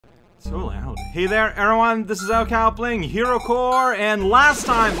So loud. Hey there, everyone. This is Elcal playing Hero Core, and last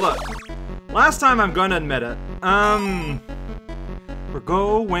time, look. Last time I'm gonna admit it. We're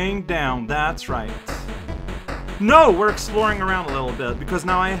going down, that's right. No, we're exploring around a little bit, because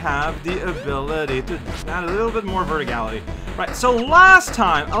now I have the ability to add a little bit more verticality. Right, so last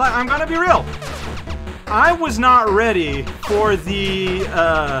time, I'm gonna be real. I was not ready for the,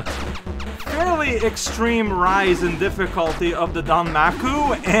 fairly extreme rise in difficulty of the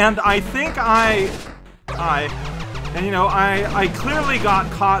Danmaku, and I think I clearly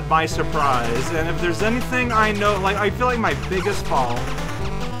got caught by surprise, and if there's anything I know, like, I feel like my biggest fall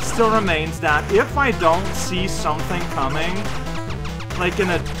still remains that if I don't see something coming, like in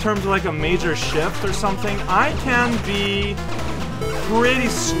terms of like a major shift or something, I can be pretty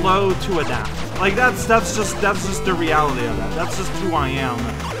slow to adapt. Like, that's just the reality of that. That's just who I am.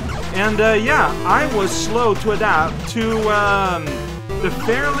 And yeah, I was slow to adapt to the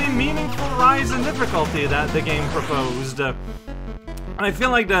fairly meaningful rise in difficulty that the game proposed. I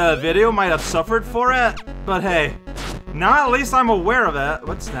feel like the video might have suffered for it, but hey, now at least I'm aware of it.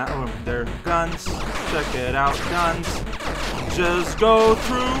 What's that? Oh, they're guns. Check it out, guns. Just go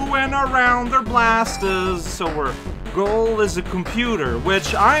through and around their blasters. So our goal is a computer,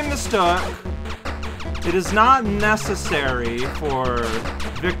 which I mistook. It is not necessary for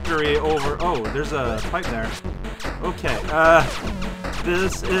victory over... Oh, there's a pipe there. Okay,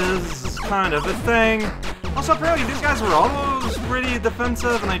 this is kind of a thing. Also, apparently these guys were always pretty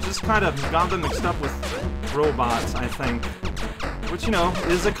defensive, and I just kind of got them mixed up with robots, I think. Which, you know,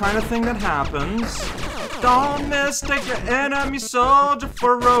 is the kind of thing that happens. Don't mistake your enemy soldier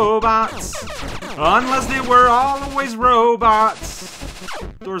for robots. Unless they were always robots.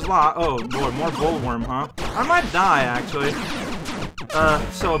 Door's locked. Oh, boy, more bullworm, huh? I might die, actually.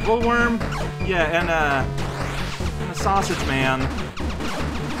 So a bullworm, yeah, and a sausage man.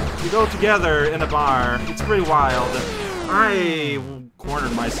 We go together in a bar. It's pretty wild. I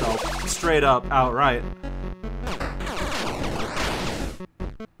cornered myself straight up, outright.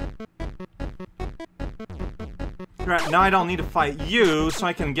 Right, now I don't need to fight you, so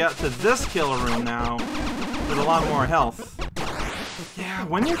I can get to this killer room now with a lot more health. Yeah,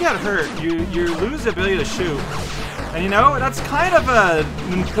 when you get hurt, you lose the ability to shoot. And you know, that's kind of an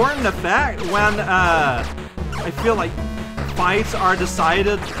important effect when I feel like fights are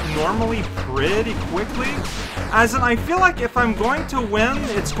decided normally pretty quickly. As in, I feel like if I'm going to win,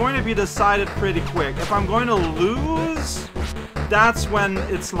 it's going to be decided pretty quick. If I'm going to lose, that's when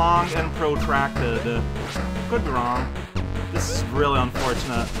it's long and protracted. Could be wrong. This is really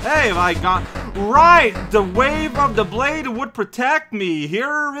unfortunate. Hey, I got... Right! The wave of the blade would protect me.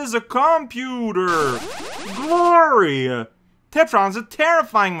 Here is a computer. Glory! Tetron's a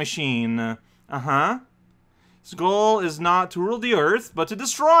terrifying machine. Uh-huh. His goal is not to rule the earth, but to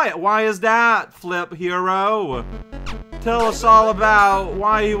destroy it. Why is that, Flip Hero? Tell us all about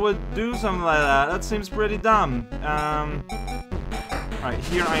why he would do something like that. That seems pretty dumb. Alright,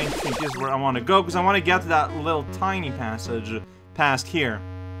 here I think is where I want to go, because I want to get to that little tiny passage past here.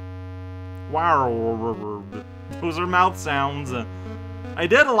 Wow. Those are mouth sounds. I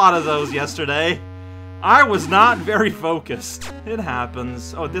did a lot of those yesterday. I was not very focused. It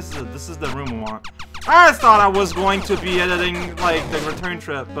happens. Oh, this is the room we want. I thought I was going to be editing, like, the return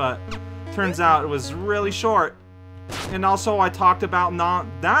trip, but turns out it was really short. And also I talked about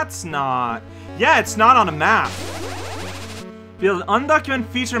that's not... Yeah, it's not on a map. The undocumented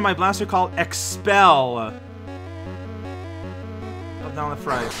feature in my blaster called Expel. Up, down, left,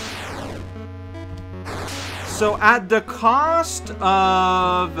 right. So at the cost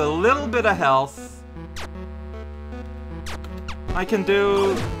of a little bit of health, I can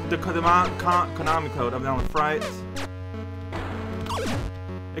do the Konami code up, down, left, right.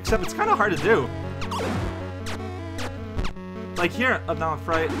 Except it's kind of hard to do. Like here, up, down, left,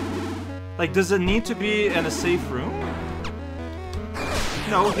 right. Like, does it need to be in a safe room?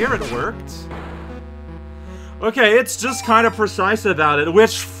 No, here it worked. Okay, it's just kind of precise about it,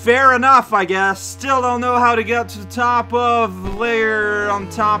 which, fair enough, I guess. Still don't know how to get to the top of layer on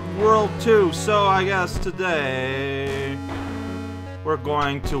top world 2, so I guess today we're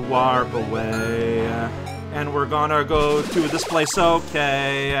going to warp away, and we're gonna go to this place,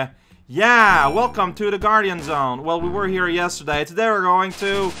 okay. Yeah, welcome to the Guardian Zone. Well, we were here yesterday. Today we're going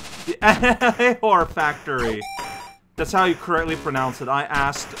to the Horror Factory. That's how you correctly pronounce it. I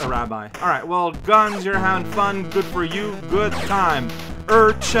asked a rabbi. Alright, well, guns, you're having fun. Good for you. Good time.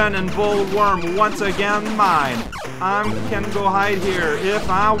 Urchin and Bullworm, once again, mine. I can go hide here if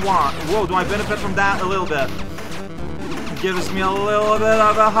I want. Whoa, do I benefit from that? A little bit. Gives me a little bit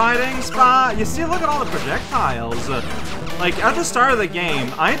of a hiding spot. You see, look at all the projectiles. Like, at the start of the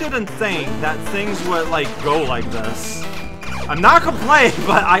game, I didn't think that things would, like, go like this. I'm not complaining,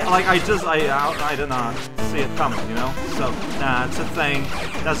 but I did not see it coming, you know? So, that's a thing.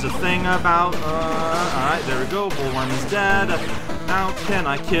 That's the thing about, alright, there we go. Bullworm is dead. How can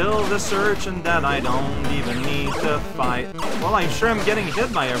I kill this urchin that I don't even need to fight? Well, I'm sure I'm getting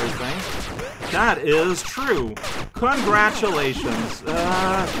hit by everything. That is true. Congratulations.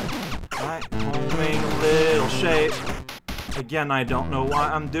 Right, homing little shape. Again, I don't know why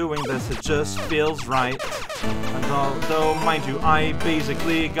I'm doing this, it just feels right. And although, mind you, I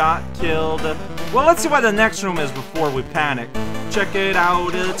basically got killed. Well, let's see what the next room is before we panic. Check it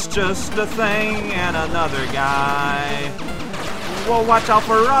out, it's just a thing and another guy. Well, watch out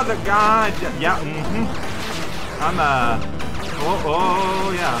for other guys. Yeah, I'm,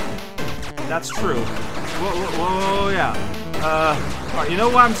 oh, yeah. That's true. Whoa, yeah. Alright, you know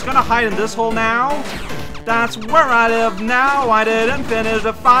what? I'm just gonna hide in this hole now. That's where I live now. I didn't finish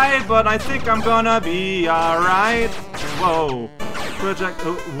the fight, but I think I'm gonna be alright. Whoa. Project.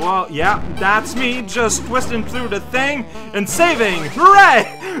 Whoa. Yeah, that's me just twisting through the thing and saving. Hooray!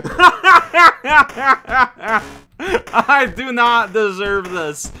 I do not deserve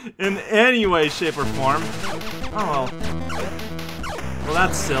this in any way, shape, or form. Oh well. Well,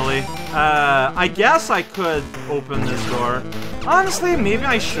 that's silly. I guess I could open this door. Honestly, maybe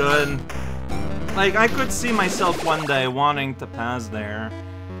I should. Like, I could see myself one day wanting to pass there,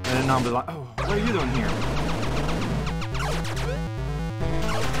 and then I'll be like, oh, what are you doing here?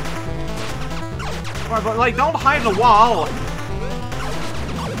 But, like, don't hide the wall!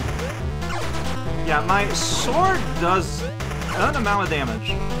 Yeah, my sword does an amount of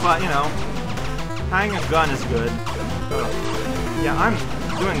damage, but, you know, hanging a gun is good. Yeah, I'm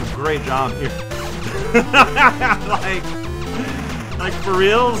doing a great job here. like, for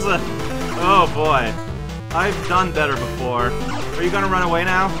reals? Oh boy, I've done better before. Are you gonna run away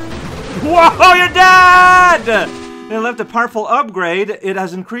now? Whoa, you're dead! It left a powerful upgrade. It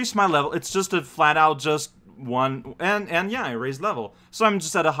has increased my level. It's just a flat out just one, and yeah, I raised level. So I'm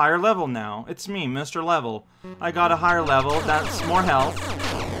just at a higher level now. It's me, Mr. Level. I got a higher level, that's more health.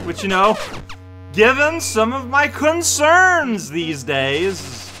 Which, you know, given some of my concerns these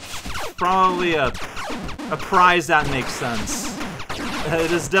days, probably a prize that makes sense.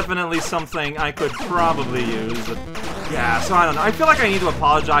 It is definitely something I could probably use. Yeah, so I don't know. I feel like I need to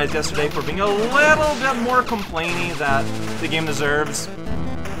apologize yesterday for being a little bit more complaining that the game deserves.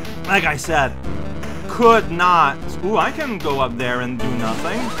 Like I said, could not... Ooh, I can go up there and do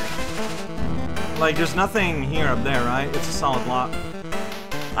nothing. Like, there's nothing here up there, right? It's a solid block.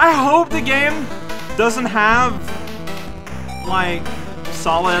 I hope the game doesn't have, like,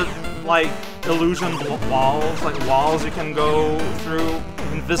 solid, like, illusion walls, like walls you can go through,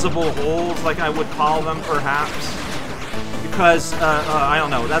 invisible holes, like I would call them, perhaps. Because, I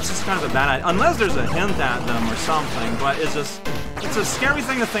don't know, that's just kind of a bad idea. Unless there's a hint at them or something, but it's just, it's a scary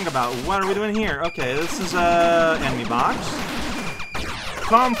thing to think about. What are we doing here? Okay, this is a enemy box.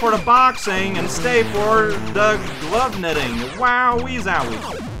 Come for the boxing and stay for the glove knitting. Wowee zowie.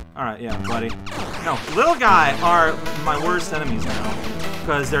 Alright, yeah, buddy. No, little guy are my worst enemies now.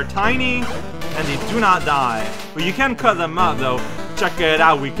 Because they're tiny, and they do not die. But you can cut them up, though. Check it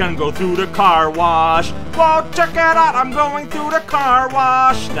out, we can go through the car wash. Whoa, check it out, I'm going through the car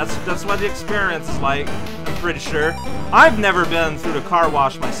wash. That's what the experience is like, I'm pretty sure. I've never been through the car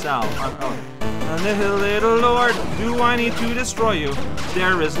wash myself. Little Lord, do I need to destroy you?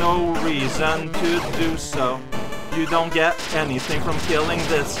 There is no reason to do so. You don't get anything from killing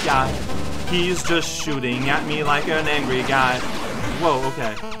this guy. He's just shooting at me like an angry guy. Whoa,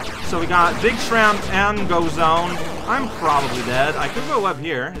 okay. So we got Big Shrimp and Go Zone. I'm probably dead. I could go up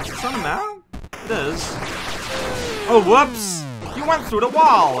here. Is this on the map? It is. Oh, whoops! You went through the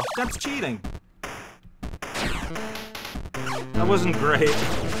wall! That's cheating. That wasn't great.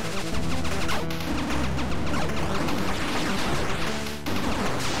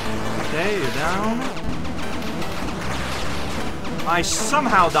 Okay, you're down. I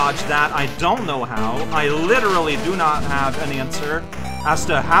somehow dodged that. I don't know how. I literally do not have an answer as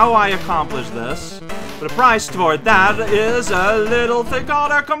to how I accomplished this. But the price toward that is a little thing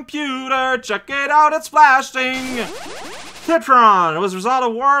called a computer. Check it out, it's flashing. Kitron, it was a result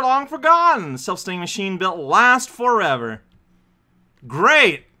of war long forgotten. Self-sustaining machine built last forever.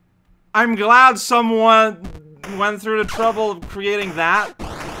 Great. I'm glad someone went through the trouble of creating that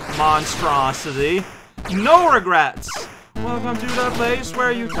monstrosity. No regrets. Welcome to the place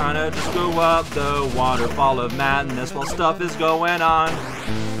where you kinda just go up the waterfall of madness while stuff is going on.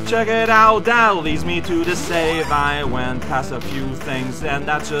 Check it out, that leads me to the save. I went past a few things and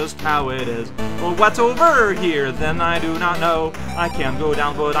that's just how it is. Well, what's over here? Then I do not know. I can't go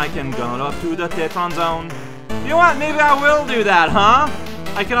down, but I can go up to the Tetron zone. You know what? Maybe I will do that, huh?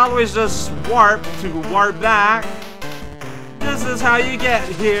 I can always just warp to warp back. This is how you get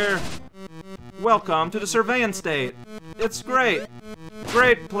here. Welcome to the surveillance state. It's great.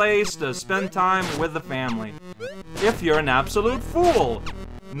 Great place to spend time with the family. If you're an absolute fool.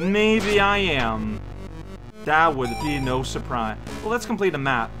 Maybe I am. That would be no surprise. Well, let's complete a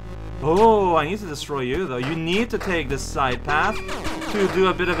map. Oh, I need to destroy you, though. You need to take this side path to do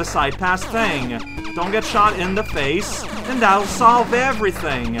a bit of a side pass thing. Don't get shot in the face, and that'll solve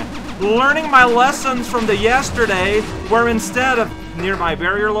everything. Learning my lessons from the yesterday, where instead of near my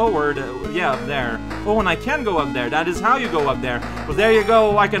barrier lowered, yeah, up there. Oh, and I can go up there. That is how you go up there. Well, there you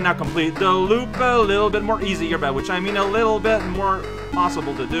go. I can now complete the loop a little bit more easier, by which I mean a little bit more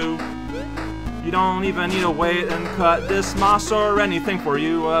possible to do. You don't even need to wait and cut this moss or anything for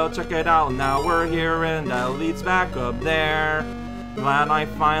you. Well, check it out. Now we're here, and that leads back up there. Glad I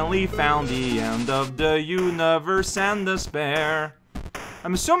finally found the end of the universe and despair.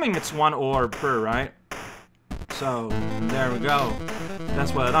 I'm assuming it's one orb per, right? So, there we go.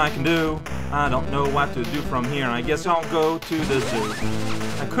 That's what I can do. I don't know what to do from here. I guess I'll go to the zoo.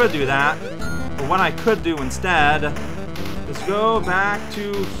 I could do that, but what I could do instead is go back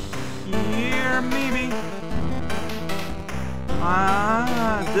to here, maybe?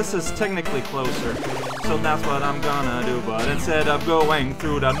 This is technically closer, so that's what I'm gonna do. But instead of going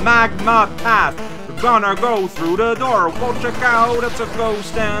through the magma path, we're gonna go through the door. Well, check out, it's a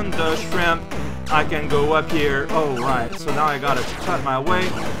ghost and a shrimp. I can go up here. Oh, right. So now I gotta cut my way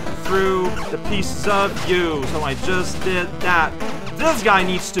through the pieces of you. So I just did that. This guy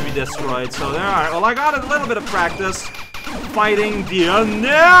needs to be destroyed. So there are. Well, I got a little bit of practice fighting the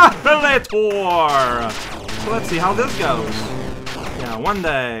Annihilator. So let's see how this goes. Yeah, one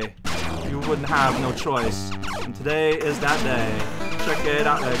day you wouldn't have no choice. And today is that day. Check it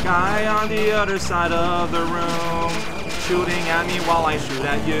out. The guy on the other side of the room shooting at me while I shoot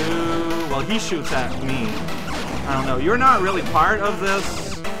at you. Well, he shoots at me. I don't know. You're not really part of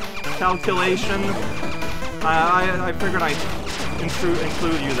this calculation. I figured I'd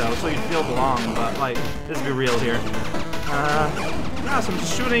include you, though, so you'd feel belong. But, like, let's be real here. Yeah, so I'm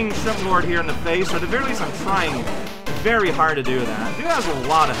just shooting Shrimp Lord here in the face. Or at the very least, I'm trying very hard to do that. Dude has a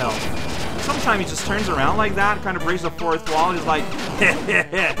lot of health. Sometimes he just turns around like that, kind of breaks the fourth wall. He's like,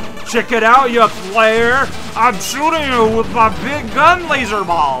 check it out, you player! I'm shooting you with my big gun laser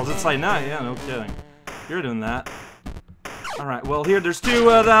balls! It's like, nah, yeah, no kidding. You're doing that. Alright, well, here, there's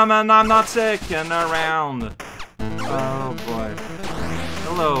two of them, and I'm not sticking around. Oh, boy.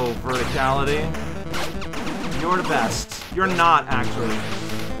 Hello, verticality. You're the best. You're not, actually.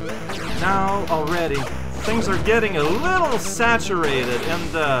 Now, already, things are getting a little saturated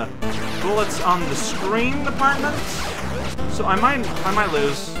in the bullets on the screen department. So I might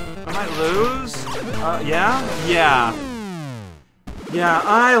lose. I might lose. Yeah. Yeah,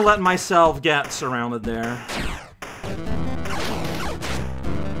 I let myself get surrounded there.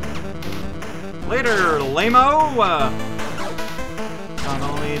 Later, lame-o! Not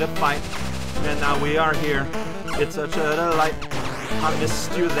only to fight, and now we are here. It's such a delight. I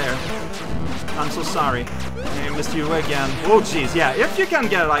missed you there. I'm so sorry. I missed you again. Oh, jeez, yeah. If you can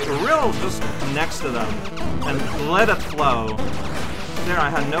get, like, real just next to them and let it flow. There, I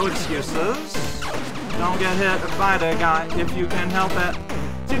had no excuses. Don't get hit by the guy if you can help it.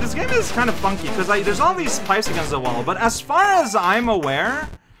 See, this game is kind of funky because, like, there's all these pipes against the wall, but as far as I'm aware,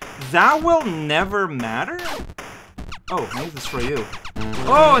 that will never matter. Oh, I need this for you.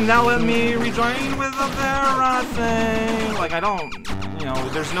 Oh, and now let me rejoin with the Vera thing. Like, I don't, you know,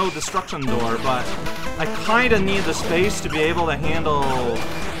 there's no destruction door, but I kind of need the space to be able to handle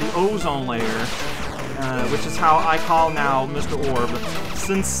the ozone layer, which is how I call now Mr. Orb.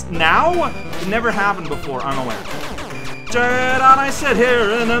 Since now, it never happened before, I'm aware. Straight on, I sit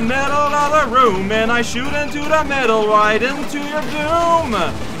here in the middle of the room, and I shoot into the middle, right into your doom.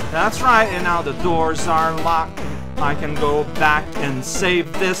 That's right, and now the doors are locked. I can go back and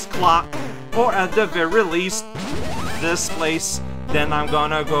save this clock, or at the very least, this place. Then I'm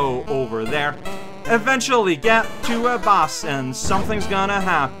gonna go over there, eventually get to a boss, and something's gonna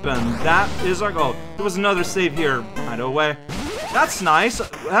happen. That is our goal. There was another save here, by the way. That's nice.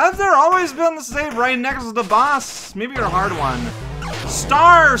 Have there always been the save right next to the boss? Maybe a hard one.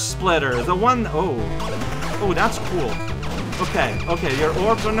 Star Splitter, the one. Oh, that's cool. Okay, your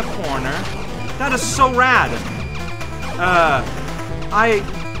orbs are in the corner. That is so rad. I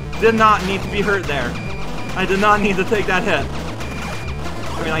did not need to be hurt there. I did not need to take that hit.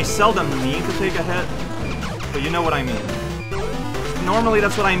 I mean, I seldom need to take a hit, but you know what I mean. Normally,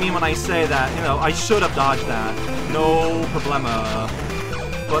 that's what I mean when I say that, you know, I should have dodged that. No problema.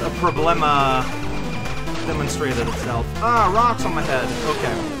 But a problema demonstrated itself. Ah, rocks on my head.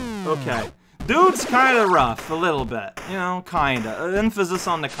 Okay. Okay. Dude's kind of rough, a little bit. You know, kinda. Emphasis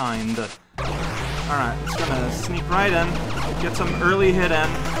on the kind. Alright, just gonna sneak right in, get some early hit in,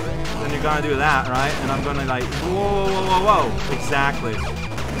 then you're gonna do that, right? And I'm gonna like, whoa, whoa, whoa, whoa. Exactly.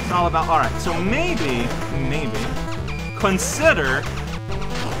 It's all about, alright, so maybe, consider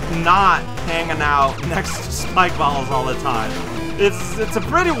not hanging out next to spike balls all the time. It's a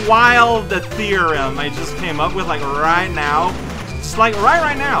pretty wild theorem I just came up with, like, right now. Just like,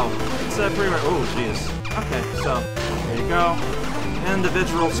 right now. It's a pretty, oh, jeez. Okay, so, there you go.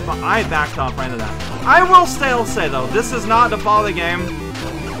 Individual spot. I backed off right into that. I will still say, though, this is not the fall of the game,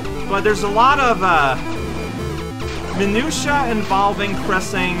 but there's a lot of, minutia involving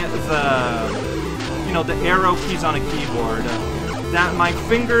pressing the, you know, the arrow keys on a keyboard that my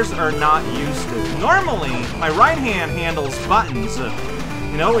fingers are not used to. Normally, my right hand handles buttons.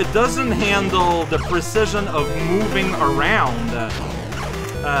 You know, it doesn't handle the precision of moving around.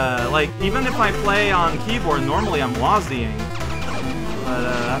 Like, even if I play on keyboard, normally I'm WASDing. But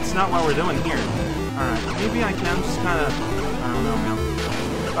that's not what we're doing here. Alright, maybe I can just kind of, I don't know, man.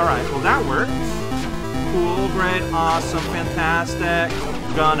 Alright, well that worked. Cool, great, awesome, fantastic.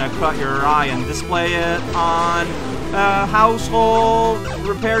 Gonna cut your eye and display it on household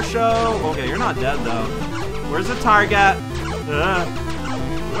repair show. Okay, you're not dead though. Where's the target?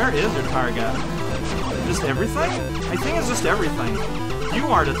 Where is your target? Just everything? I think it's just everything. You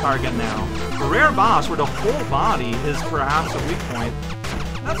are the target now. A rare boss where the whole body is perhaps a weak point.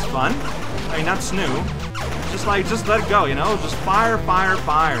 That's fun. I mean, that's new. Just like, just let it go, you know? Just fire, fire,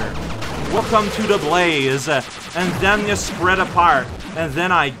 fire. Welcome to the blaze. And then you spread apart. And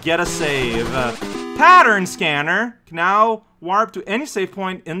then I get a save. Pattern scanner can now warp to any save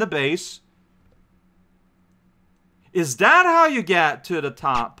point in the base. Is that how you get to the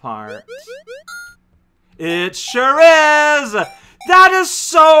top part? It sure is! That is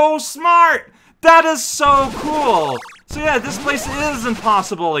so smart! That is so cool! So yeah, this place is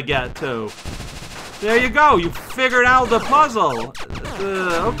impossible to get to. There you go, you figured out the puzzle.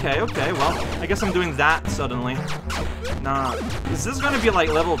 Okay, well, I guess I'm doing that suddenly. Nah, is this gonna be like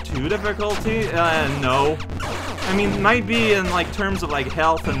level 2 difficulty? No. I mean, it might be in like terms of like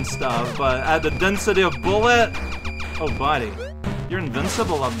health and stuff, but at the density of bullet, oh buddy, you're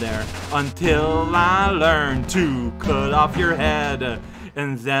invincible up there. Until I learn to cut off your head,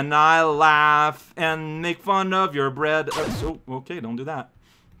 and then I laugh and make fun of your bread. Oh, okay, don't do that.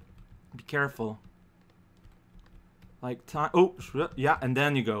 Be careful. Like time. Oh, yeah, and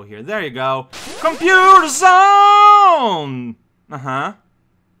then you go here. There you go. Computer zone!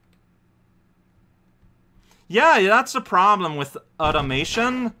 Yeah, that's the problem with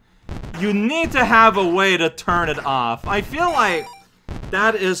automation. You need to have a way to turn it off. I feel like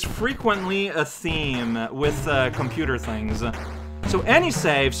that is frequently a theme with computer things. So any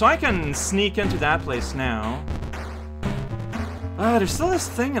save, so I can sneak into that place now. There's still this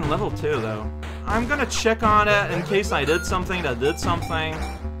thing in level 2, though. I'm gonna check on it in case I did something that did something,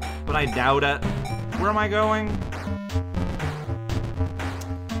 but I doubt it. Where am I going?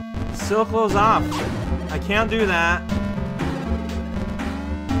 Still close off. I can't do that.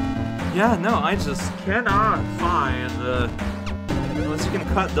 Yeah, no, I just cannot find unless you can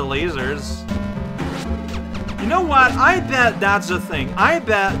cut the lasers. You know what? I bet that's the thing. I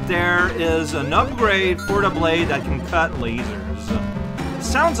bet there is an upgrade for the blade that can cut lasers. It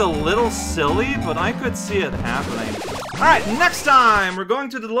sounds a little silly, but I could see it happening. Alright, next time we're going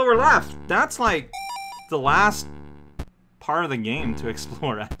to the lower left. That's like the last part of the game to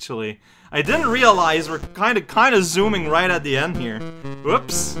explore, actually. I didn't realize we're kind of zooming right at the end here.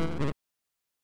 Whoops.